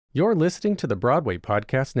You're listening to the Broadway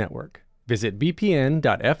Podcast Network. Visit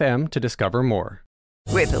bpn.fm to discover more.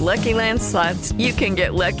 With the Lucky Land Slots, you can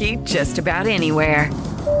get lucky just about anywhere.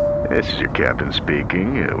 This is your captain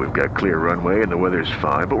speaking. We've got clear runway and the weather's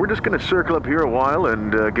fine, but we're just going to circle up here a while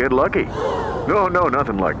and get lucky. No,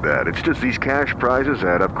 nothing like that. It's just these cash prizes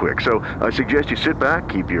add up quick. So I suggest you sit back,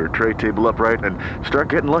 keep your tray table upright, and start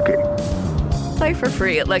getting lucky. Play for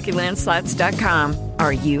free at LuckyLandSlots.com.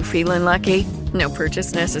 Are you feeling lucky? No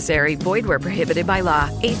purchase necessary. Void where prohibited by law.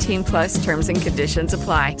 18 plus terms and conditions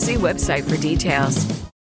apply. See website for details.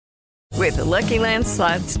 With the Lucky Land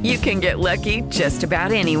Slots, you can get lucky just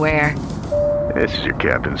about anywhere. This is your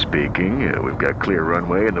captain speaking. We've got clear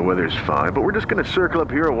runway and the weather's fine, but we're just going to circle up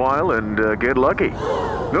here a while and get lucky.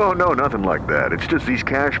 No, nothing like that. It's just these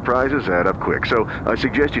cash prizes add up quick. So I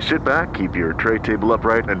suggest you sit back, keep your tray table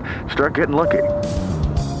upright, and start getting lucky.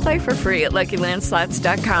 Play for free at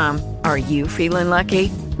LuckyLandSlots.com. Are you feeling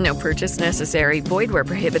lucky? No purchase necessary. Void where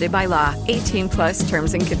prohibited by law. 18 plus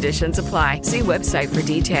terms and conditions apply. See website for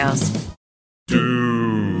details.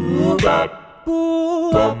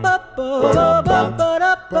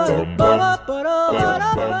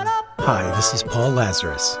 Hi, this is Paul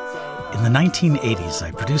Lazarus. In the 1980s, I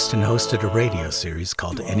produced and hosted a radio series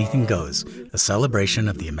called Anything Goes, a celebration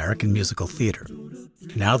of the American musical theater.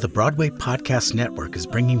 Now the Broadway Podcast Network is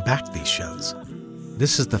bringing back these shows.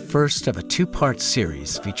 This is the first of a two-part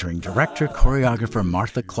series featuring director, choreographer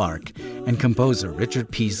Martha Clarke and composer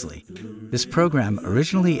Richard Peaslee. This program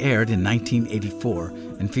originally aired in 1984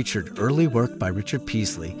 and featured early work by Richard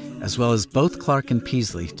Peaslee, as well as both Clarke and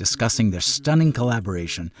Peaslee discussing their stunning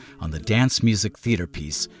collaboration on the dance music theater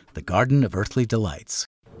piece, The Garden of Earthly Delights.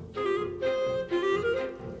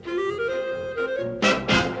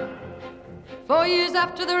 4 years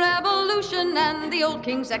after the revolution and the old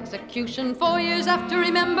king's execution, 4 years after,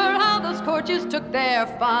 remember how those courtiers took their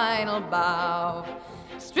final bow.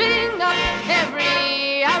 String up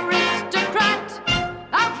every aristocrat,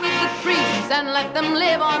 out with the priests and let them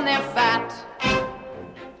live on their fat.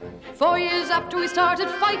 4 years after we started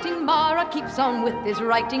fighting, Marat keeps on with his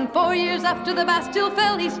writing. 4 years after the Bastille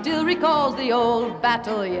fell, he still recalls the old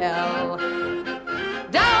battle yell.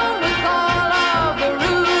 Down with all of the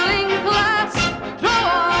ruling class, throw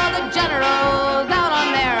all the generals out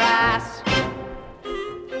on their ass.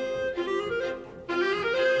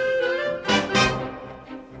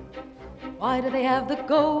 Why do they have the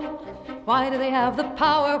gold? Why do they have the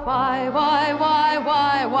power? Why?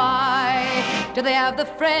 Do they have the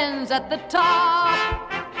friends at the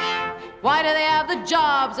top? Why do they have the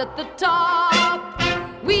jobs at the top?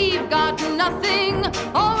 We've got nothing,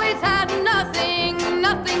 always had nothing,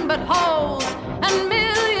 nothing but holes, and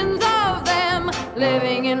millions of them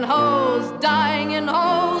living in holes, dying in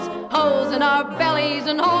holes, holes in our bellies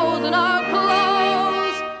and holes in our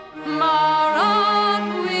clothes. Marat,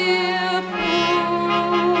 we're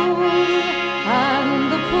poor,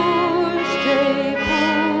 and the poor stay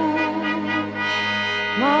poor.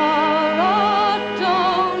 Marat,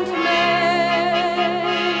 don't make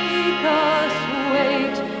us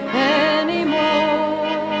wait anymore.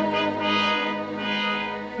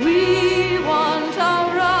 We want our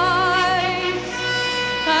rights,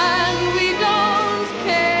 and we don't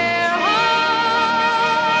care how.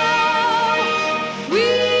 We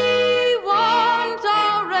want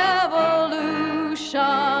our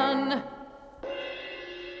revolution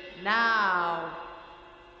now.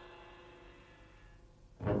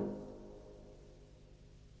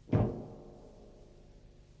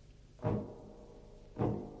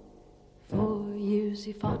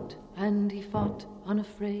 He fought, and he fought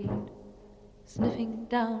unafraid, sniffing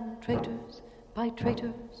down traitors by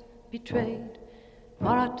traitors betrayed.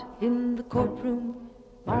 Marat in the courtroom,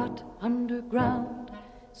 Marat underground,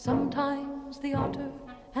 sometimes the otter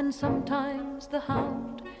and sometimes the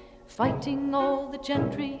hound, fighting all the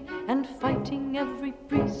gentry and fighting every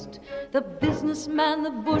priest, the businessman, the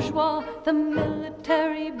bourgeois, the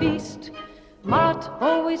military beast. Marat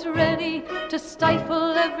always ready to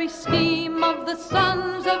stifle every scheme of the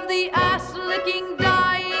sons of the ass-licking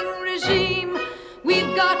dying regime.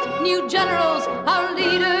 We've got new generals, our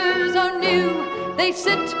leaders are new. They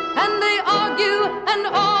sit and they argue, and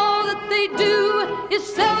all that they do is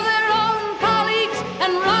sell their own colleagues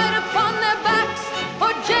and ride upon their backs,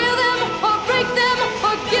 or jail them, or break them,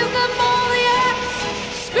 or give them all the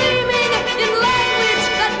axe, screaming in language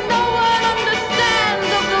that no one understands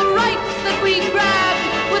of the rights that we grabbed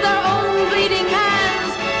with our own bleeding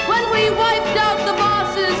hands when we wiped out the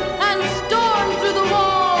bosses and stormed through the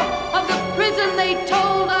wall of the prison they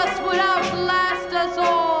told us would outlast us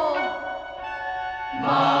all.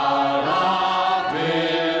 Marat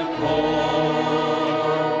will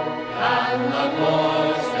call.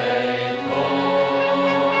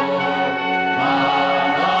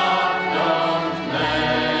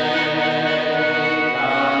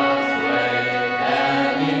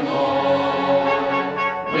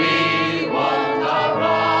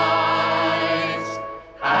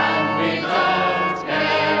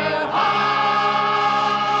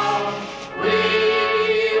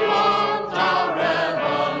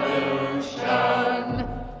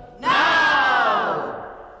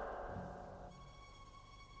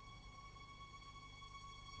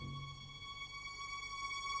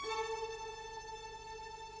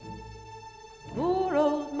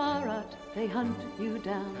 hunt you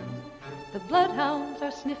down. The bloodhounds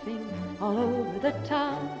are sniffing all over the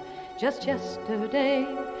town. Just yesterday,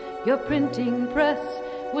 your printing press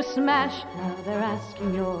was smashed. Now they're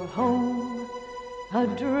asking your home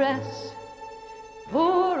address.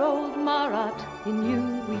 Poor old Marat, in you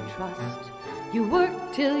we trust. You work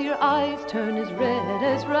till your eyes turn as red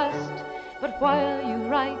as rust. But while you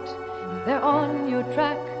write, they're on your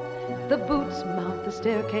track. The boots mount the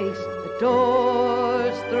staircase, the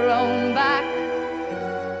doors thrown back.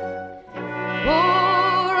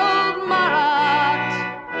 Poor old Marat,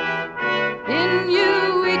 in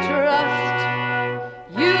you we trust.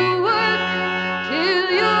 You work till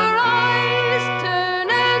your eyes turn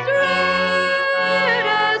as red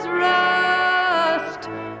as rust.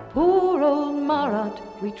 Poor old Marat,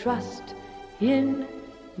 we trust in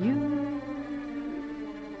you.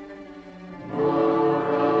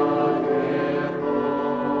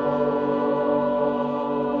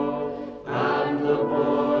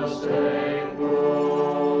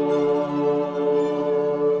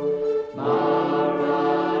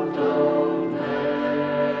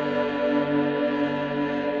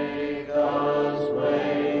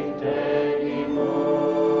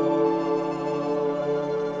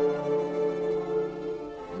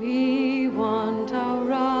 We want our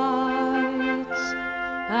rights,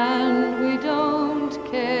 and we don't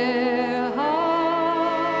care how.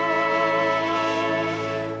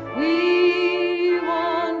 We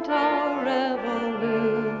want our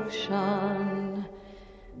revolution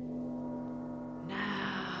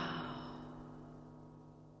now.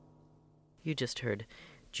 You just heard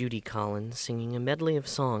Judy Collins singing a medley of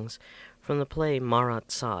songs from the play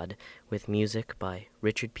Marat Sade, with music by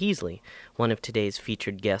Richard Peaslee, one of today's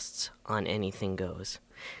featured guests on Anything Goes.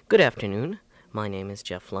 Good afternoon. My name is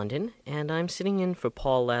Jeff London, and I'm sitting in for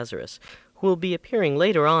Paul Lazarus, who will be appearing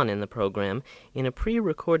later on in the program in a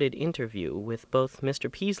pre-recorded interview with both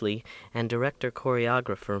Mr. Peaslee and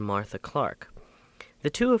director-choreographer Martha Clarke. The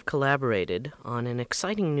two have collaborated on an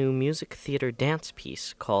exciting new music theater dance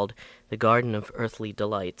piece called The Garden of Earthly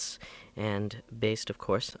Delights, and based, of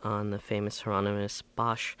course, on the famous Hieronymus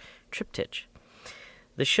Bosch triptych.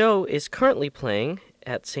 The show is currently playing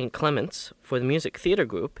at St. Clement's for the Music Theater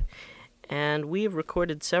Group, and we have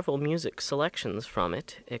recorded several music selections from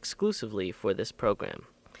it exclusively for this program.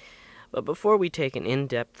 But before we take an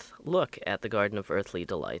in-depth look at The Garden of Earthly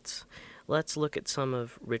Delights, let's look at some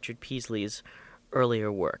of Richard Peaslee's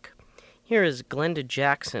earlier work. Here is Glenda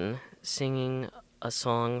Jackson singing a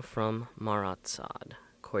song from Marat Sade,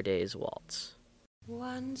 Corday's Waltz.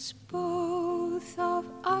 Once both of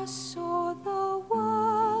us saw the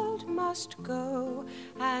world must go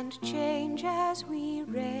and change as we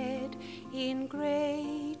read in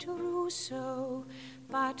great Rousseau.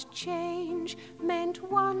 But change meant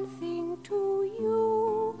one thing to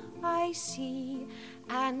you, I see,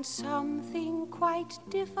 and something quite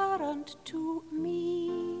different to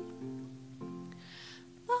me.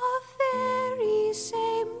 The very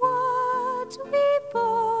same words we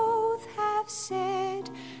both have said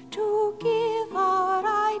to give our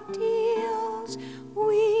ideals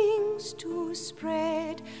wings to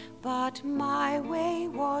spread, but my way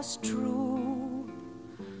was true,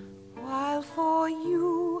 while for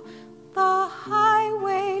you the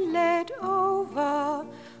highway led over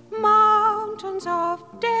mountains of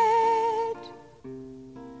dead.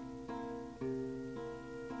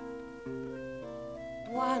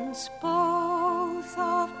 Once both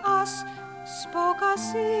of us spoke a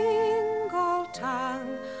single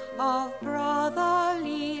tongue of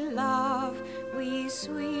brotherly love we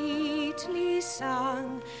sweetly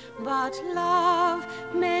sung, but love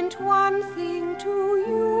meant one thing to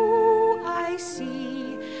you, I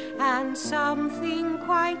see, and something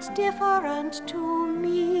quite different to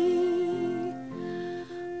me.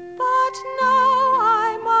 But now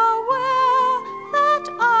I'm aware that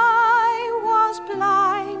I was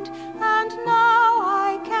blind, and now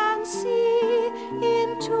I can see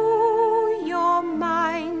into your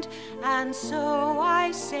mind, and so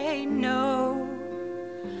I say no,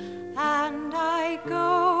 and I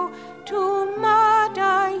go to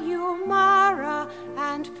murder you, Mara,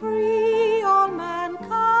 and free all mankind.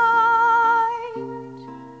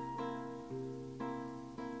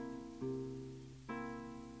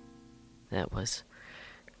 That was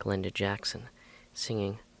Glenda Jackson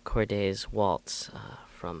singing Corday's Waltz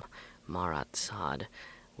from Marat Sade,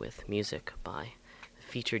 with music by the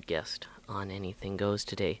featured guest on Anything Goes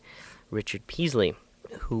today, Richard Peaslee,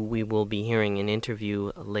 who we will be hearing an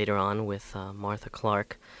interview later on with Martha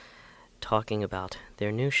Clarke, talking about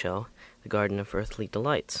their new show, The Garden of Earthly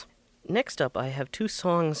Delights. Next up, I have two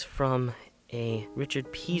songs from a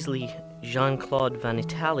Richard Peaslee, Jean-Claude Van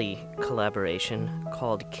Italy collaboration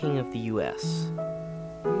called King of the U.S.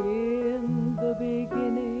 In the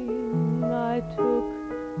beginning, I took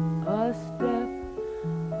a step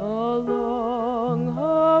along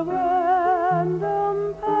a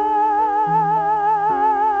random path.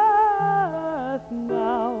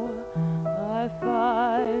 Now I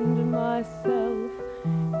find myself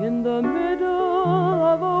in the middle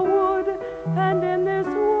of a wood, and in this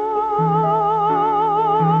wood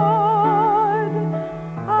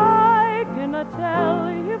I cannot tell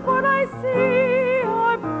if what I see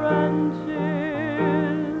are branches.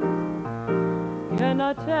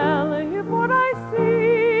 Cannot tell if what I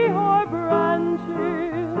see are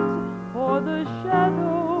branches or the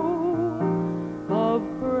shadow of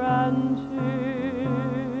branches.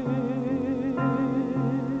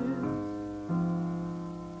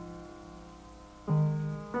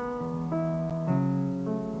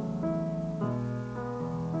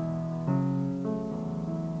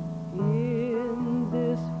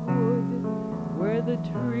 The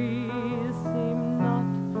trees seem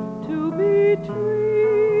not to be trees,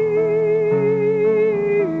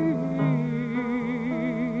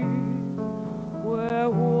 where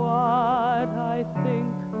what I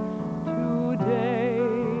think today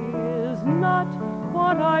is not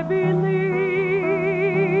what I believe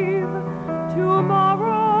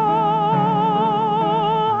tomorrow.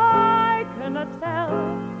 I cannot tell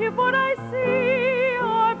if what I see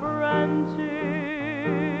are branches.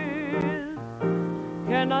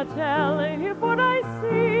 Cannot tell if what I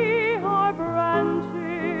see are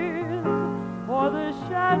branches or the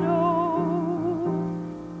shadow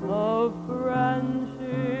of branches.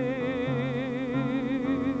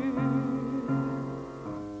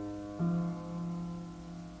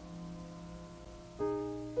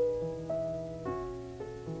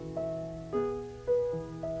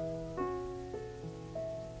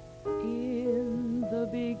 In the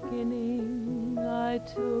beginning, I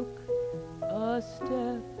took a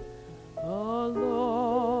step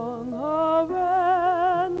along a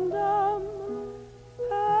random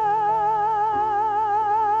path.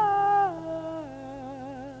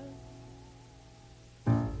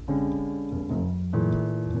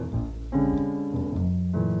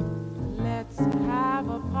 Let's have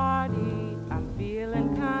a party. I'm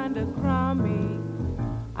feeling kinda crummy.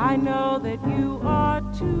 I know that you are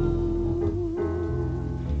too.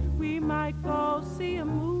 We might go see a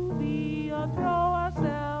movie or throw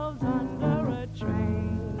ourselves under a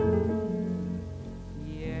train.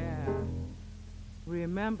 Yeah,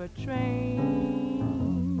 remember trains.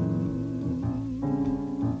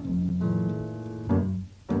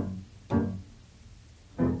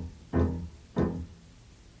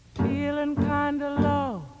 Feeling kinda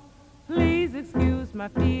low, please excuse my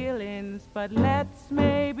feelings, but let's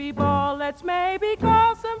maybe ball, let's maybe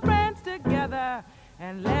call some friends together.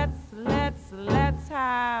 And let's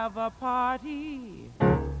have a party.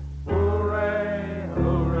 Hooray,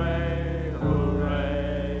 hooray,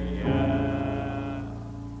 hooray, yeah.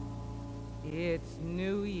 It's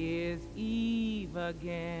New Year's Eve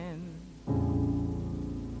again.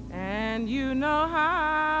 And you know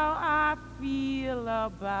how I feel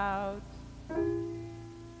about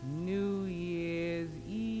New Year's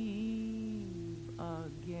Eve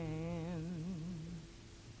again.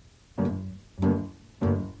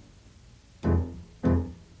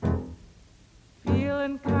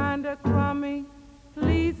 Feeling kinda crummy,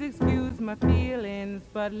 please excuse my feelings,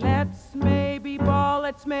 but let's maybe ball,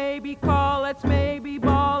 let's maybe call, let's maybe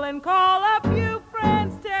ball and call a few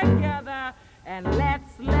friends together, and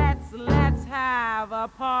let's have a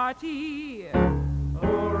party.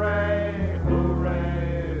 Hooray,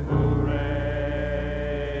 hooray, hooray,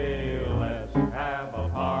 let's have a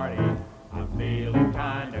party. I'm feeling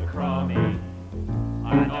kinda crummy,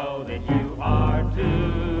 I know that you are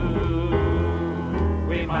too.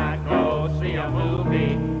 We might go see a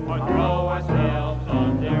movie or throw ourselves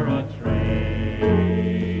under a train.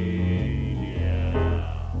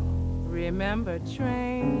 Yeah. Remember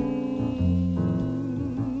trains.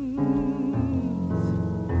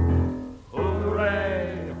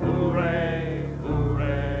 Hooray, hooray,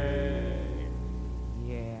 hooray.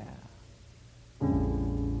 Yeah.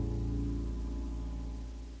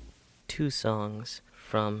 Two songs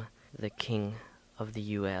from The King of the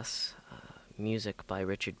U.S., music by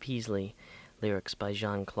Richard Peaslee, lyrics by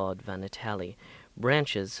Jean-Claude Van Italy,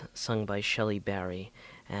 Branches, sung by Shelley Barry,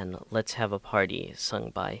 and Let's Have a Party,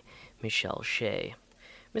 sung by Michelle Shea.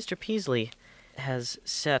 Mr. Peaslee has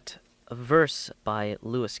set a verse by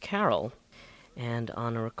Lewis Carroll, and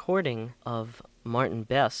on a recording of Martin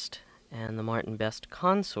Best and the Martin Best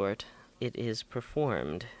Consort, it is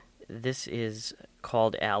performed. This is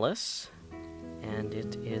called Alice, and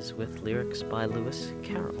it is with lyrics by Lewis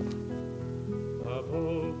Carroll. A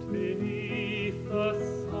boat beneath the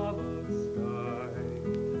summer sky,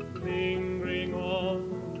 lingering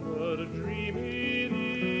onward, dreaming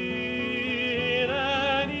in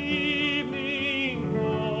an evening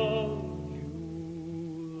of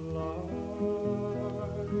July.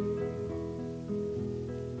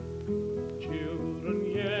 Children,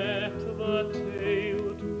 yet the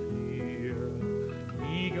tale to hear,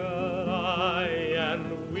 eager eye and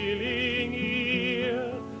willing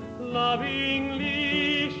ear,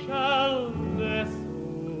 lovingly shall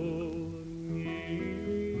nestle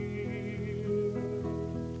near.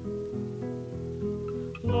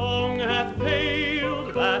 Long hath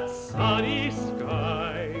paled that sunny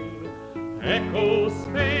sky, echoes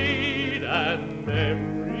fade and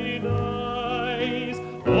memory dies,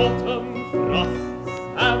 autumn frosts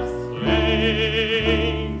have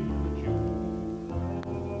slain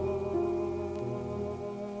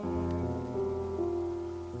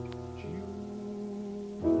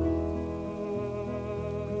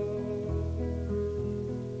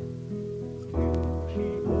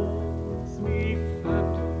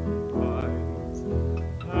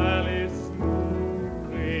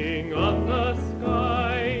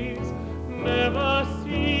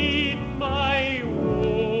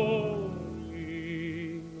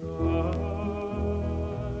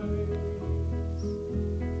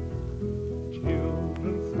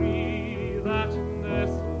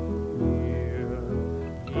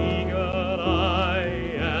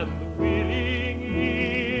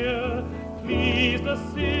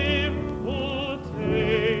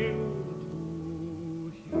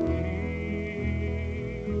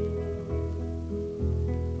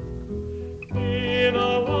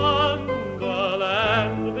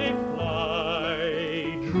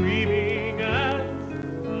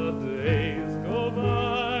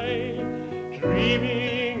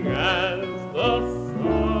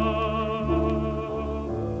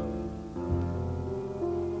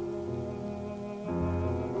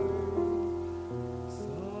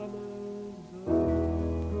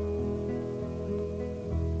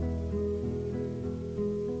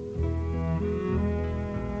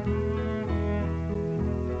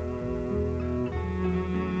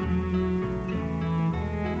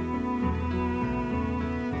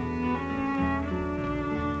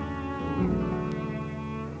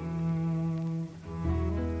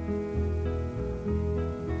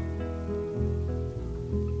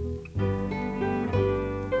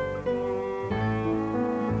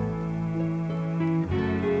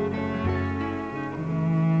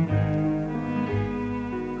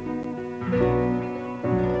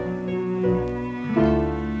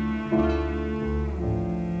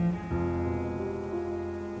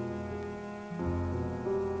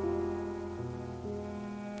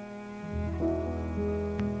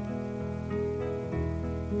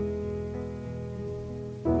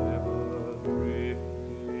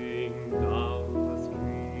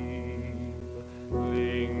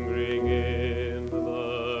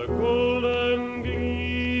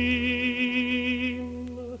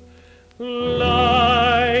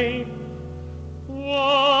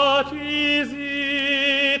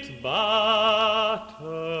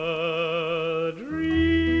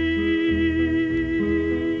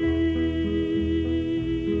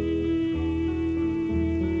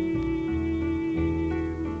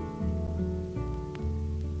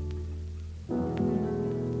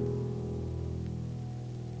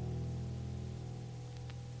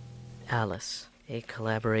Alice, a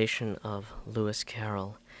collaboration of Lewis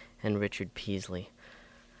Carroll and Richard Peaslee.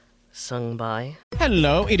 Sung by...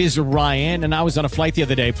 Hello, it is Ryan, and I was on a flight the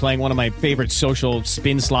other day playing one of my favorite social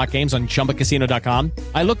spin slot games on ChumbaCasino.com.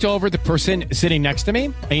 I looked over at the person sitting next to me,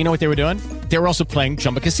 and you know what they were doing? They were also playing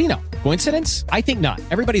Chumba Casino. Coincidence? I think not.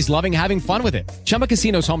 Everybody's loving having fun with it. Chumba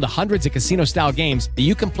Casino is home to hundreds of casino-style games that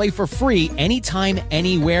you can play for free anytime,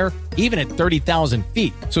 anywhere, even at 30,000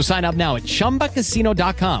 feet. So sign up now at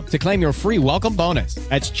ChumbaCasino.com to claim your free welcome bonus.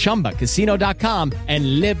 That's ChumbaCasino.com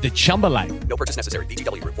and live the Chumba life. No purchase necessary.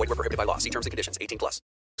 VGW. Void where prohibited by law. See terms and conditions. 18+.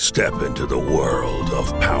 Step into the world of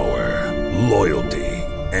power, loyalty,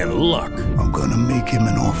 and luck. I'm gonna make him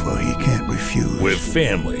an offer he can't refuse. With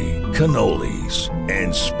family, cannolis,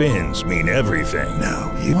 and spins mean everything.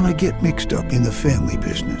 Now, you wanna get mixed up in the family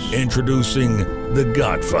business. Introducing The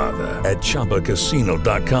Godfather at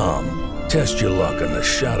ChumbaCasino.com. Test your luck in the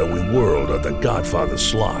shadowy world of The Godfather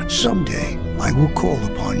slot. Someday, I will call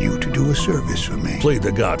upon you to do a service for me. Play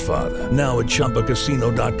The Godfather, now at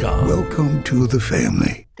ChumbaCasino.com. Welcome to the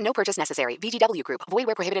family. No purchase necessary. VGW Group. Void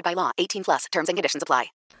where prohibited by law. 18+. Terms and conditions apply.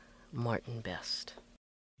 Martin Best.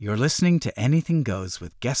 You're listening to Anything Goes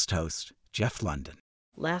with guest host Jeff London.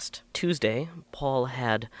 Last Tuesday, Paul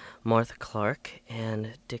had Martha Clarke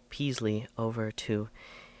and Dick Peaslee over to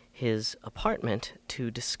his apartment to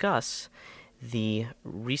discuss the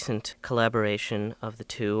recent collaboration of the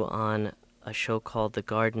two on a show called The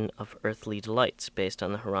Garden of Earthly Delights, based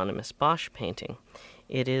on the Hieronymus Bosch painting.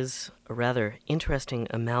 It is a rather interesting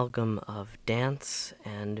amalgam of dance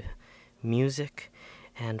and music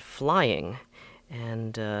and flying,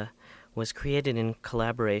 and was created in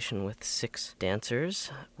collaboration with 6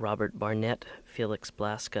 dancers: Robert Barnett, Felix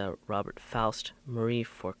Blaska, Robert Faust, Marie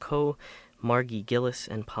Fourcault, Margie Gillis,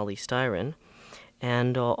 and Polystyrene,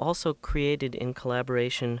 and also created in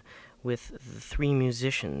collaboration with the 3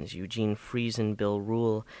 musicians, Eugene Friesen, Bill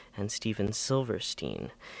Rule, and Stephen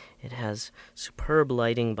Silverstein. It has superb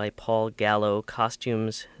lighting by Paul Gallo,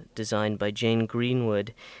 costumes designed by Jane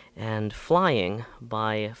Greenwood, and flying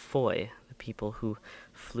by Foy, the people who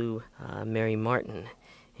flew Mary Martin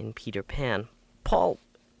in Peter Pan. Paul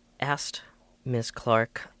asked Miss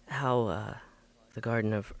Clarke how The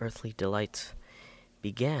Garden of Earthly Delights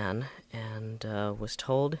began, and was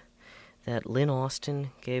told that Lynn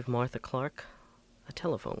Austin gave Martha Clarke a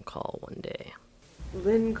telephone call one day.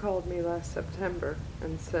 Lynn called me last September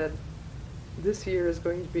and said, "This year is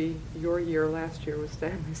going to be your year. Last year was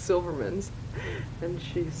Stanley Silverman's." And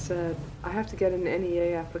she said, "I have to get an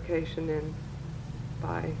NEA application in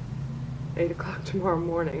by 8 o'clock tomorrow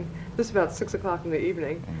morning." This is about 6 o'clock in the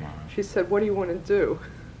evening. She said, "What do you want to do?"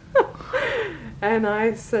 And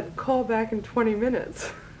I said, "Call back in 20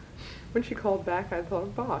 minutes." When she called back, I thought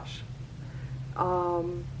of Bosch.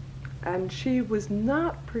 And she was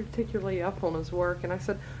not particularly up on his work, and I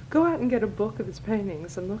said, "Go out and get a book of his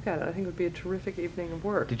paintings and look at it. I think it would be a terrific evening of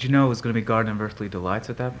work." Did you know it was going to be Garden of Earthly Delights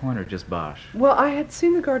at that point, or just Bosch? Well, I had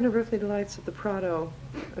seen the Garden of Earthly Delights at the Prado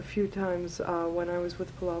a few times when I was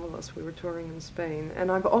with Palovalos. We were touring in Spain,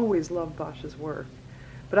 and I've always loved Bosch's work.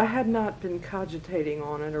 But I had not been cogitating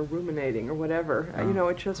on it or ruminating or whatever. You know,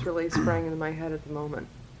 it just really sprang into my head at the moment.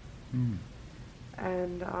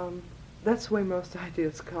 And that's the way most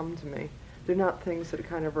ideas come to me. They're not things that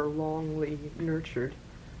kind of are longly nurtured.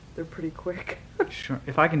 They're pretty quick. Sure.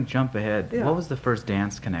 If I can jump ahead, Yeah. What was the first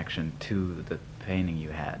dance connection to the painting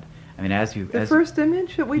you had? I mean, The first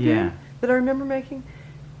image that we Yeah. did, that I remember making,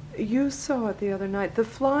 you saw it the other night. The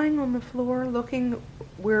flying on the floor,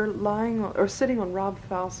 we're lying or sitting on Rob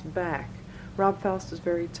Faust's back. Rob Faust is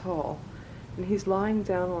very tall, and he's lying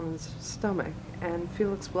down on his stomach, and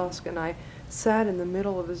Felix Blaska and I sat in the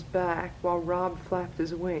middle of his back while Rob flapped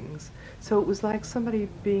his wings. So it was like somebody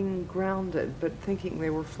being grounded but thinking they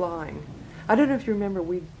were flying. I don't know if you remember,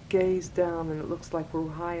 we gazed down and it looks like we're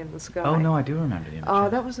high in the sky. Oh, no, I do remember the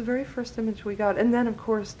image. That was the very first image we got. And then, of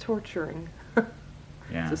course, torturing.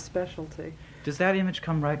 Yeah. It's a specialty. Does that image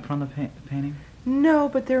come right from the painting? No,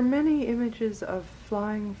 but there are many images of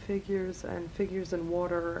flying figures and figures in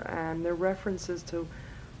water, and there are references to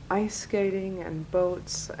ice skating and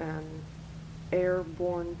boats and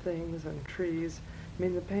airborne things and trees. I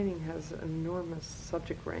mean, the painting has an enormous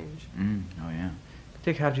subject range. Oh, yeah.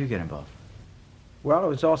 Dick, how did you get involved? Well, it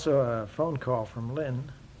was also a phone call from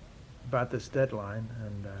Lynn about this deadline,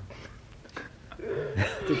 and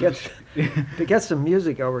to get some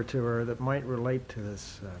music over to her that might relate to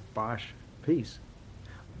this Bosch piece.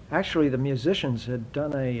 Actually, the musicians had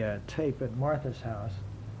done a tape at Martha's house.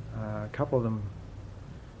 A couple of them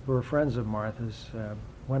who were friends of Martha's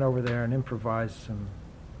went over there and improvised some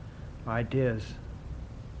ideas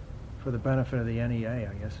for the benefit of the NEA,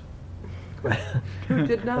 I guess. Who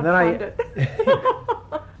did not find it.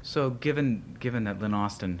 So given that Lynn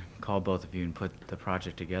Austin called both of you and put the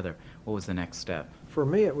project together, what was the next step? For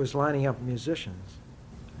me, it was lining up musicians.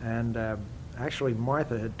 And actually,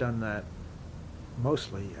 Martha had done that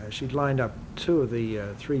mostly. She'd lined up 2 of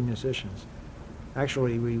the 3 musicians.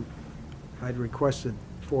 Actually, I'd requested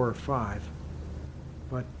 4 or 5.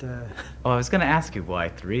 But I was going to ask you why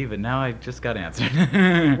 3, but now I just got answered.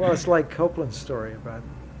 Well, it's like Copeland's story about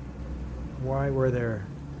why were there,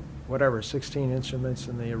 16 instruments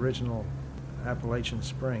in the original Appalachian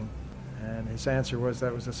Spring, and his answer was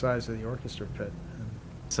that was the size of the orchestra pit.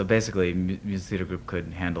 So basically, Music Theater Group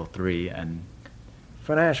could handle 3, and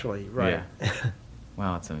financially, right? Yeah.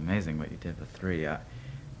 Wow, it's amazing what you did with 3.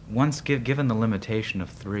 Once given the limitation of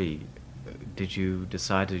 3, did you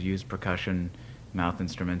decide to use percussion, mouth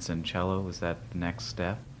instruments, and cello? Was that the next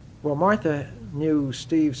step? Well, Martha knew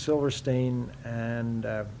Steve Silverstein and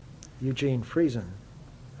Eugene Friesen,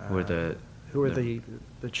 who were the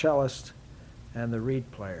cellist and the reed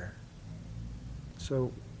player.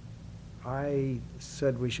 So I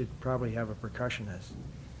said we should probably have a percussionist.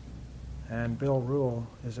 and Bill Rule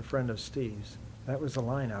is a friend of Steve's. That was the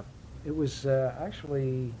lineup. It was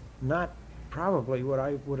actually not probably what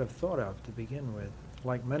I would have thought of to begin with,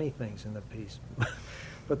 like many things in the piece.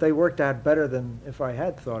 But they worked out better than if I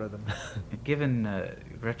had thought of them. Given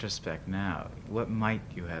retrospect now, what might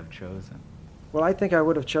you have chosen? Well, I think I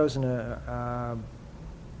would have chosen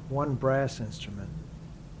one brass instrument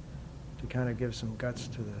to kind of give some guts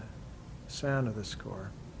to the sound of the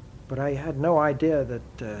score. But I had no idea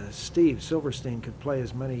that Steve Silverstein could play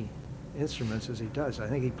as many instruments as he does. I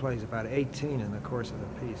think he plays about 18 in the course of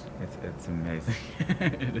the piece. It's amazing.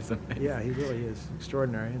 It is amazing. Yeah, he really is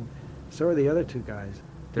extraordinary, and so are the other two guys.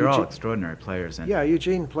 They're all extraordinary players. And yeah,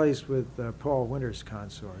 Eugene plays with Paul Winter's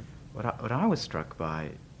consort. What I was struck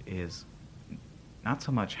by is not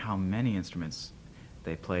so much how many instruments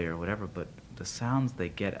they play or whatever, but the sounds they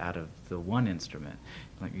get out of the one instrument.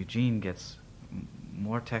 Like Eugene gets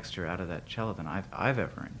more texture out of that cello than I've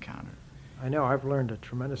ever encountered. I know, I've learned a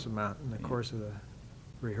tremendous amount in the course of the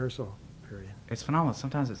rehearsal period. It's phenomenal.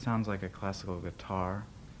 Sometimes it sounds like a classical guitar.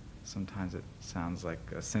 Sometimes it sounds like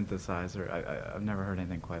a synthesizer. I've never heard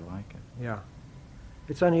anything quite like it. Yeah.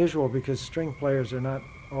 It's unusual because string players are not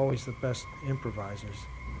always the best improvisers.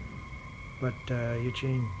 But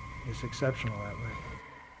Eugene is exceptional that way.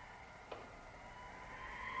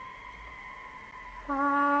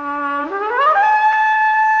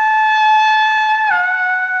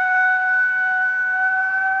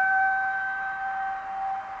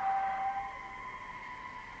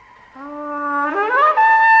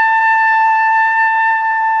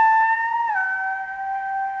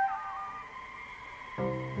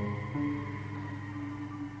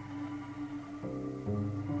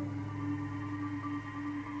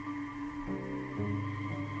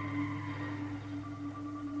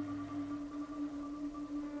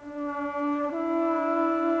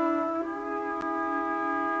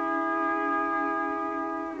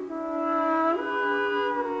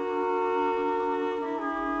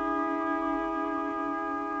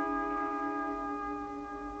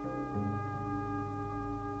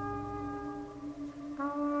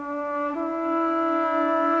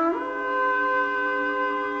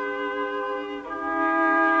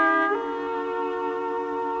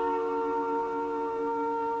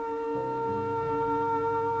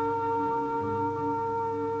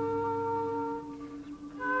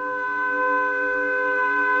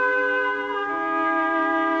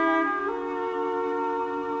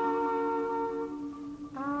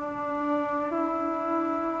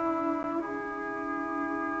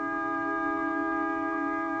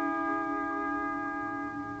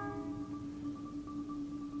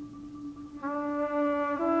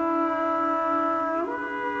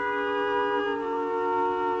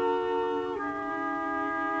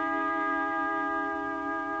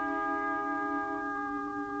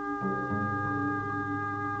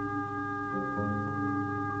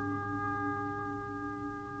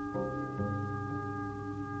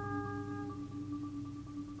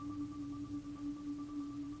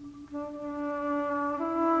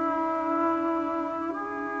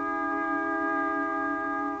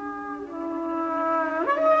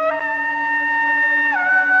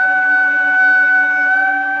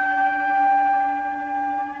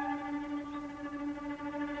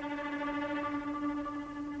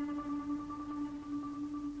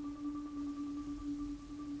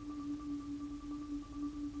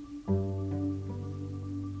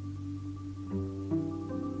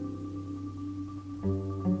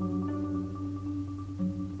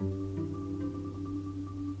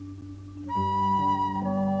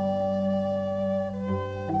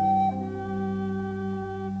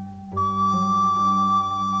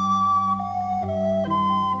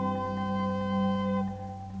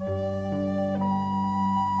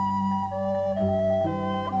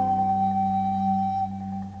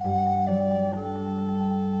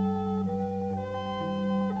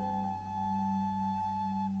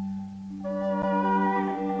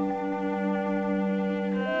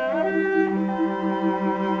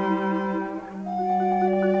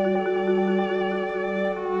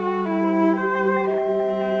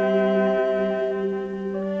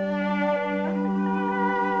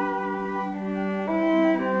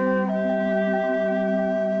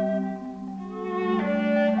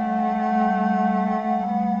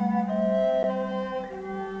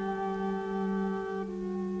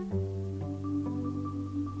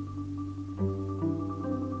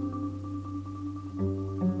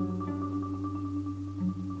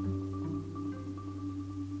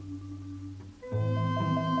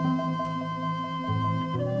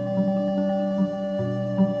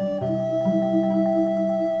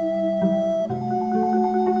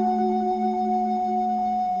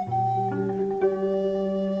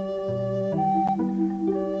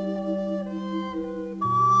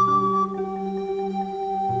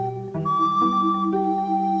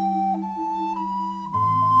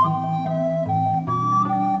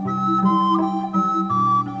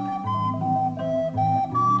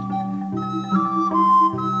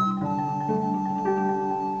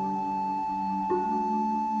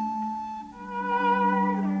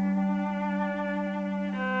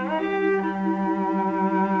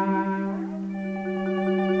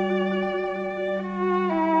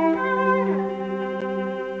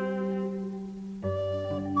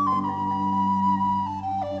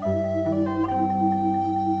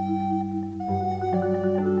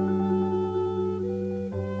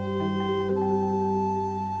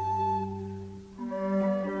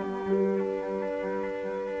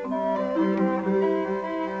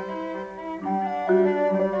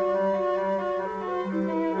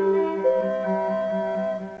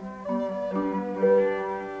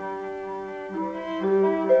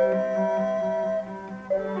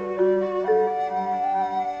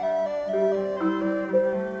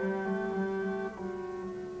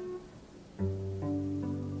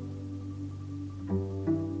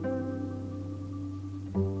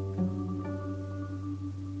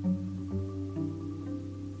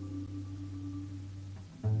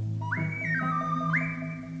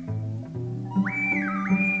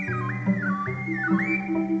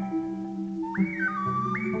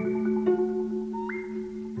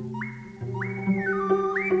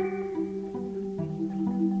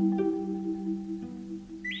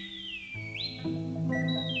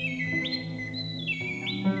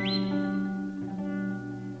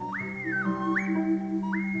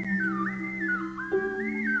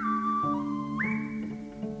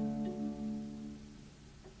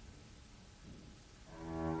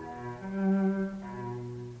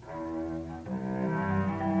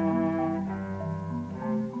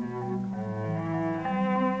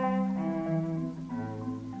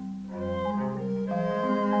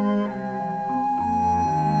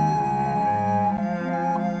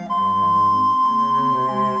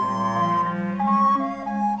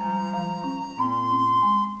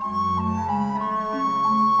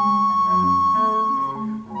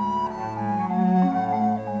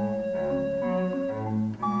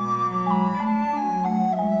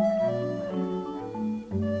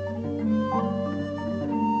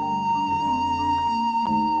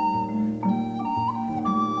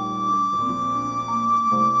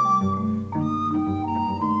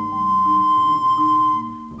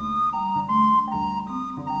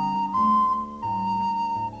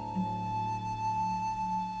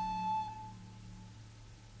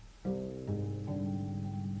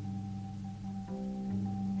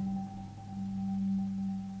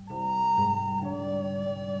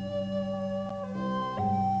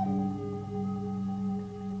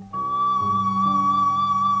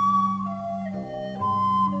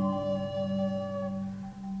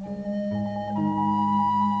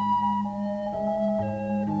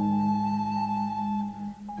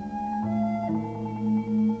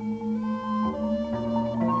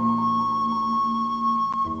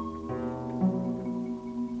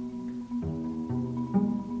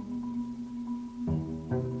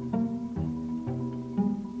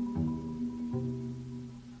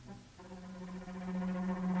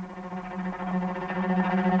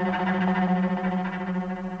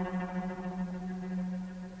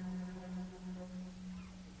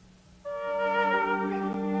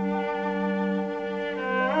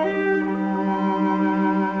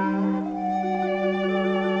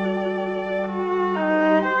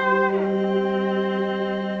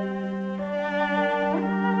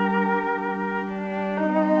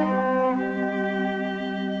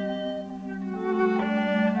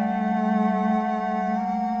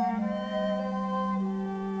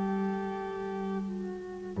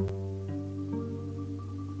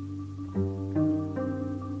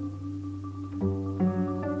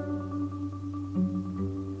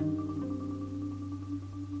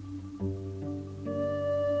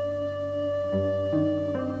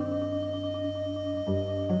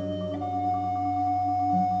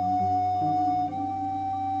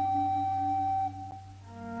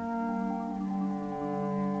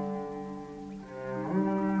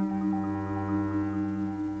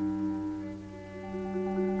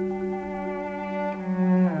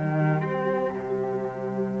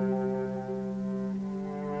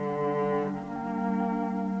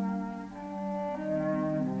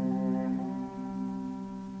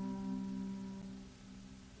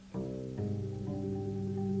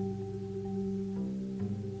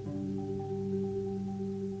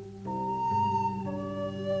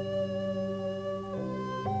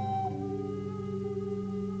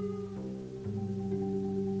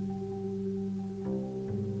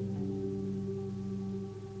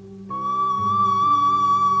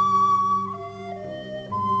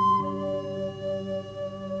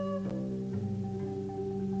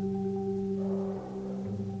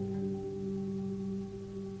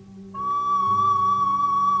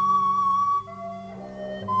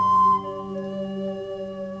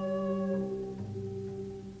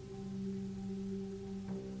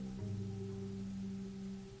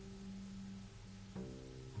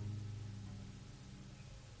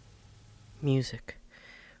 Music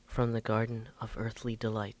from the Garden of Earthly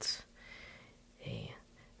Delights, a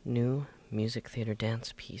new music theater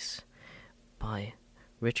dance piece by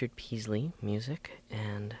Richard Peaslee, music,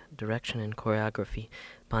 and direction and choreography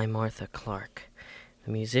by Martha Clarke.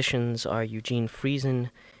 The musicians are Eugene Friesen,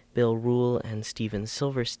 Bill Rule, and Steven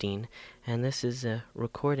Silverstein, and this is a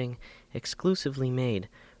recording exclusively made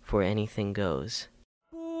for Anything Goes.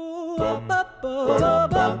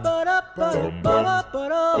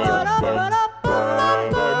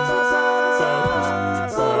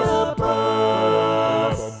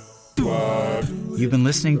 You've been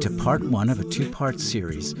listening to part one of a two-part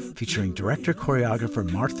series featuring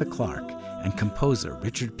director-choreographer Martha Clarke and composer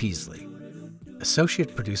Richard Peaslee.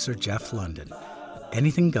 Associate producer Jeff London.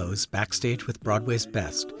 Anything Goes Backstage with Broadway's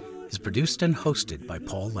Best is produced and hosted by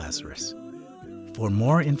Paul Lazarus. For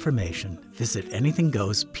more information, visit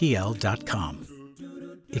anythinggoespl.com.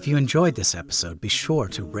 If you enjoyed this episode, be sure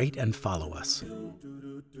to rate and follow us.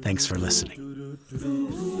 Thanks for listening.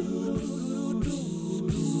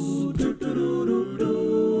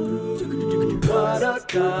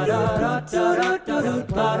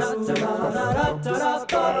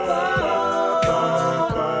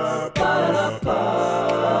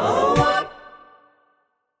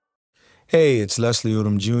 Hey, it's Leslie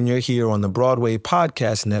Odom Jr. here on the Broadway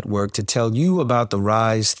Podcast Network to tell you about the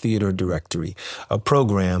Rise Theater Directory, a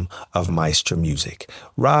program of Maestro Music.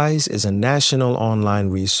 Rise is a national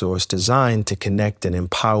online resource designed to connect and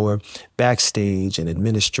empower backstage and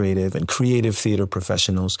administrative and creative theater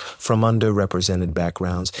professionals from underrepresented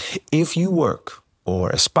backgrounds. If you work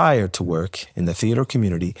or aspire to work in the theater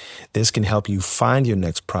community, this can help you find your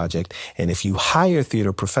next project. And if you hire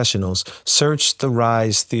theater professionals, search the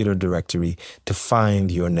Rise Theater Directory to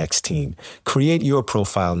find your next team. Create your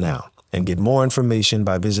profile now and get more information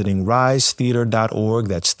by visiting risetheater.org.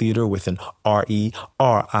 That's theater with an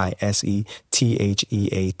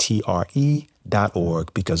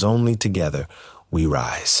RISETHEATRE.org, because only together we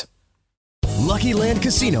rise. Lucky Land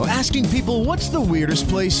Casino, asking people, what's the weirdest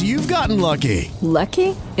place you've gotten lucky?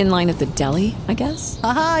 Lucky? In line at the deli, I guess?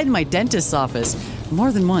 Aha, in my dentist's office.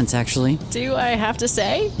 More than once, actually. Do I have to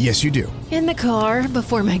say? Yes, you do. In the car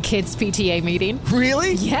before my kids' PTA meeting.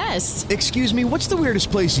 Really? Yes. Excuse me, what's the weirdest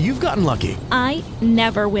place you've gotten lucky? I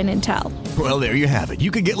never win and tell. Well, there you have it. You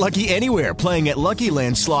can get lucky anywhere, playing at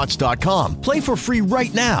LuckyLandSlots.com. Play for free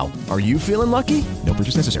right now. Are you feeling lucky? No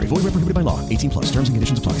purchase necessary. Void where prohibited by law. 18+. Terms and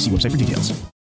conditions apply. See website for details.